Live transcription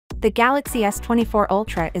The Galaxy S24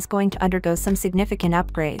 Ultra is going to undergo some significant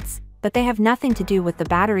upgrades, but they have nothing to do with the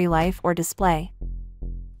battery life or display.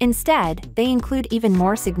 Instead, they include even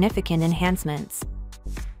more significant enhancements.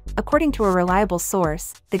 According to a reliable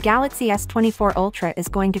source, the Galaxy S24 Ultra is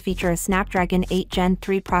going to feature a Snapdragon 8 Gen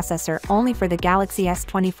 3 processor only for the Galaxy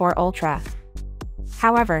S24 Ultra.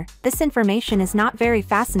 However, this information is not very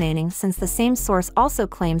fascinating since the same source also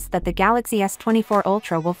claims that the Galaxy S24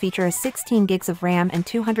 Ultra will feature a 16 GB of RAM and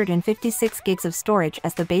 256 GB of storage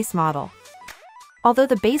as the base model. Although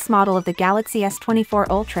the base model of the Galaxy S24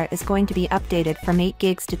 Ultra is going to be updated from 8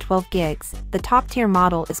 GB to 12 GB, the top-tier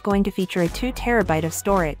model is going to feature a 2 TB of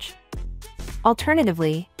storage.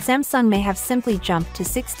 Alternatively, Samsung may have simply jumped to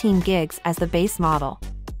 16 GB as the base model.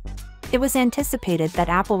 It was anticipated that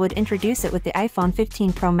Apple would introduce it with the iPhone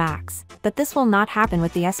 15 Pro Max, but this will not happen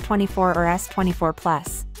with the S24 or S24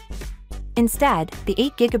 Plus. Instead, the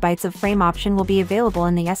 8 GB of frame option will be available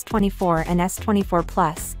in the S24 and S24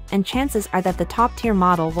 Plus, and chances are that the top-tier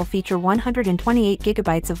model will feature 128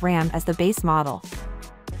 GB of RAM as the base model.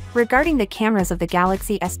 Regarding the cameras of the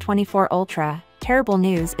Galaxy S24 Ultra, terrible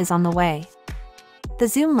news is on the way. The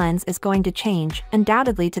zoom lens is going to change,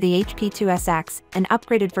 undoubtedly to the HP2SX, an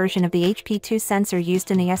upgraded version of the HP2 sensor used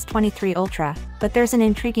in the S23 Ultra, but there's an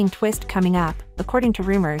intriguing twist coming up. According to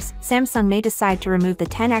rumors, Samsung may decide to remove the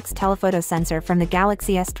 10x telephoto sensor from the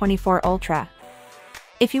Galaxy S24 Ultra.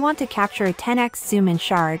 If you want to capture a 10x zoom in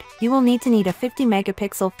shard, you will need a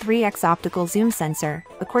 50-megapixel 3x optical zoom sensor,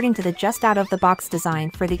 according to the just-out-of-the-box design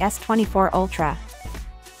for the S24 Ultra.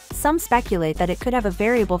 Some speculate that it could have a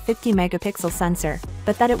variable 50-megapixel sensor,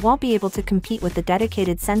 but that it won't be able to compete with the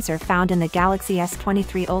dedicated sensor found in the Galaxy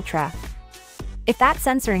S23 Ultra. If that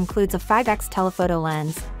sensor includes a 5x telephoto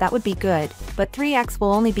lens, that would be good, but 3x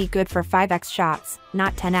will only be good for 5x shots,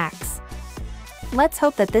 not 10x. Let's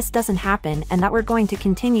hope that this doesn't happen and that we're going to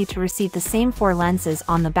continue to receive the same 4 lenses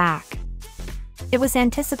on the back. It was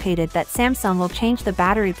anticipated that Samsung will change the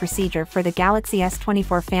battery procedure for the Galaxy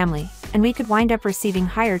S24 family, and we could wind up receiving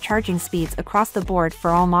higher charging speeds across the board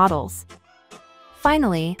for all models.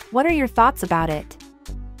 Finally, what are your thoughts about it?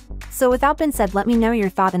 So without being said, let me know your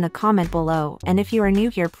thought in the comment below, and if you are new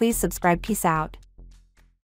here, please subscribe. Peace out.